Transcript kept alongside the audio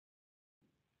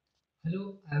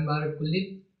Hello, I am Bharat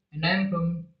Kuldeep and I am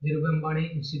from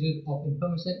Dhirubhai Institute of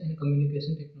Information and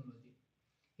Communication Technology.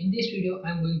 In this video, I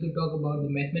am going to talk about the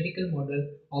mathematical model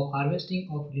of harvesting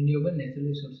of renewable natural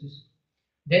resources.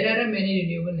 There are many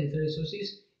renewable natural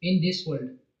resources in this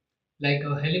world, like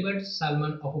halibut,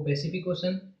 salmon of the Pacific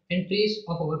Ocean, and trees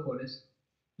of our forest.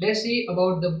 Let's see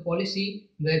about the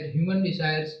policy that human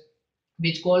desires,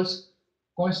 which calls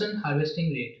constant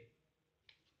harvesting rate.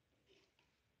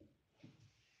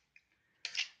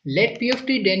 Let P of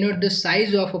t denote the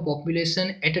size of a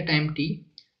population at a time t.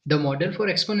 The model for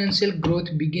exponential growth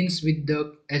begins with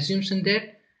the assumption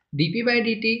that dp by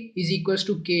dt is equals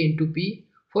to k into p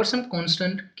for some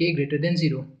constant k greater than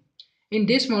 0. In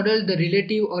this model, the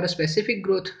relative or a specific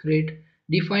growth rate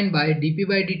defined by dp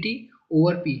by dt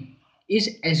over p is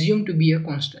assumed to be a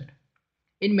constant.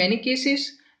 In many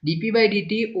cases, dp by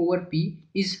dt over p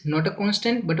is not a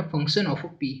constant but a function of a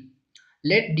p.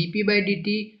 Let dp by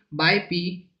dt by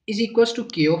p is equals to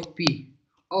k of p,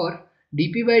 or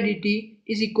dp by dt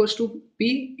is equals to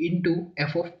p into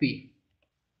f of p.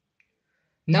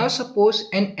 Now suppose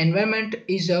an environment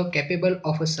is capable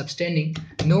of sustaining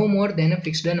no more than a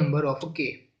fixed number of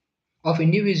k of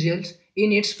individuals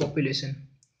in its population.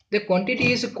 The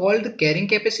quantity is called the carrying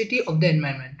capacity of the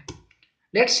environment.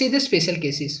 Let's see the special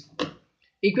cases.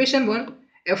 Equation 1,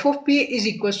 f of p is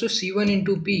equals to c1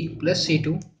 into p plus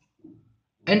c2.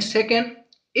 And second,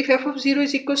 if f of 0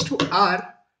 is equals to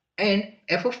r and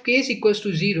f of k is equals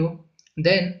to 0,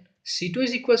 then c2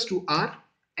 is equals to r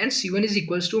and c1 is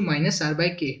equals to minus r by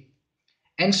k.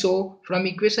 And so from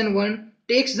equation 1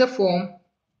 takes the form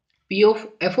p of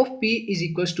f of p is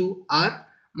equals to r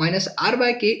minus r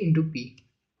by k into p.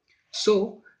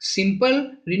 So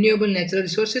simple renewable natural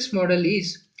resources model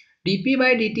is dp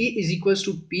by dt is equals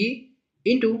to p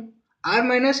into r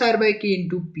minus r by k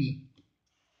into p.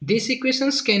 These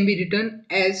equations can be written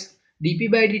as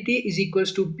dp by dt is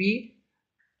equals to p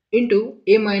into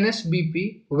a minus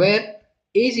bp, where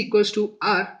a is equals to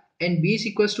r and b is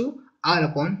equals to r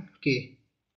upon k.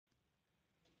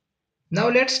 Now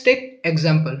let's take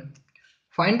example.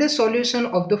 Find the solution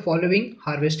of the following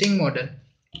harvesting model.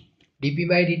 dp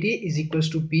by dt is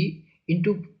equals to p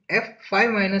into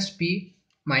f5 minus p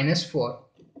minus 4,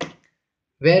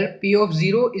 where p of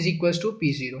 0 is equals to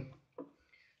p0.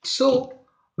 So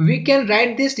we can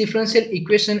write this differential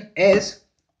equation as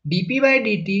dp by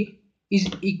dt is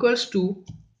equals to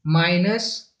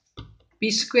minus p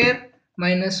square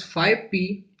minus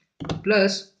 5p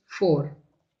plus 4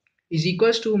 is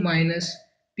equals to minus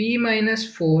p minus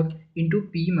 4 into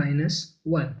p minus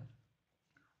 1.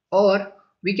 Or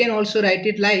we can also write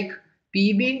it like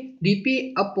pb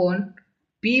dp upon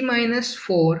p minus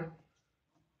 4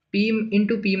 p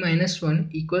into p minus 1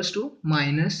 equals to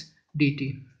minus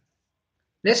dt.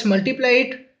 Let's multiply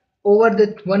it over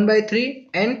the 1 by 3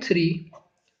 and 3.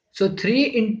 So 3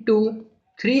 into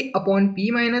 3 upon p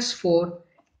minus 4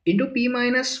 into p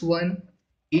minus 1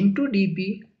 into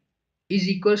dp is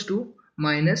equals to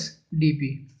minus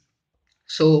dp.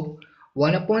 So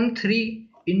 1 upon 3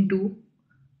 into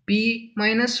p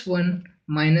minus 1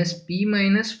 minus p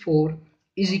minus 4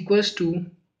 is equals to,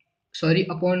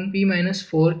 upon p minus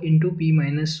 4 into p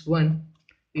minus 1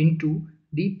 into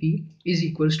dp is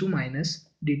equals to minus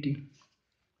dt.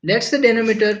 Let's the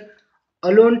denominator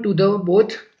alone to the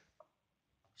both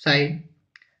side.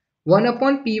 1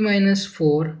 upon p minus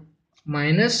 4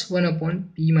 minus 1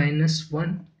 upon p minus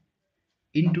 1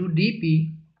 into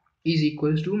dp is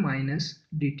equals to minus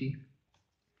dt.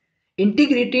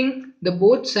 Integrating the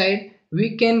both side,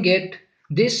 we can get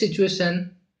this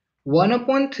situation 1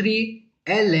 upon 3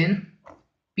 ln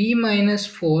p minus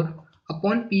 4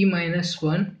 upon p minus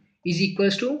 1 is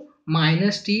equals to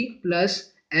minus t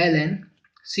plus ln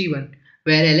c1,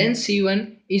 where ln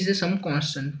c1 is some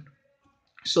constant.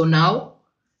 So now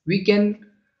we can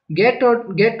get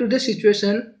to the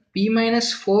situation p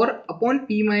minus 4 upon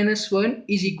p minus 1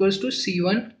 is equals to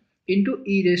c1 into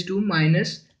e raised to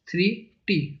minus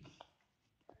 3t.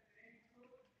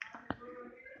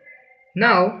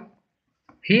 Now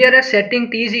here a setting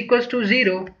t is equals to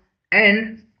 0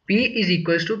 and p is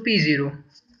equals to p0.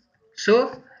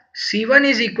 So c1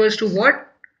 is equals to what?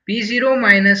 p0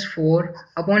 minus 4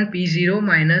 upon p0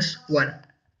 minus 1.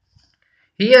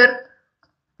 Here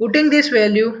putting this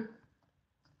value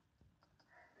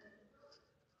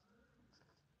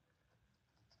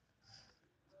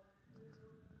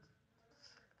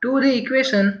to the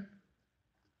equation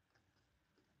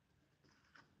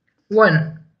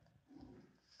 1.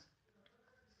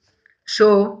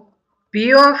 So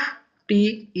p of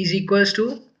t is equals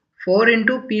to 4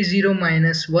 into p0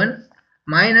 minus 1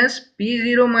 minus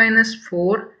p0 minus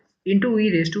 4 into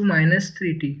e raised to minus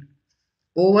 3t.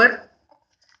 over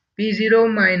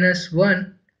P0 minus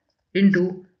 1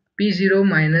 into P0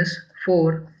 minus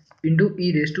 4 into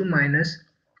e raised to minus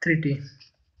 3t.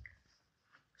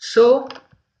 So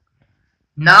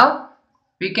now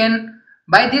we can,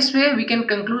 by this way we can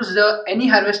conclude the any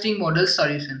harvesting model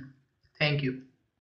solution. Thank you.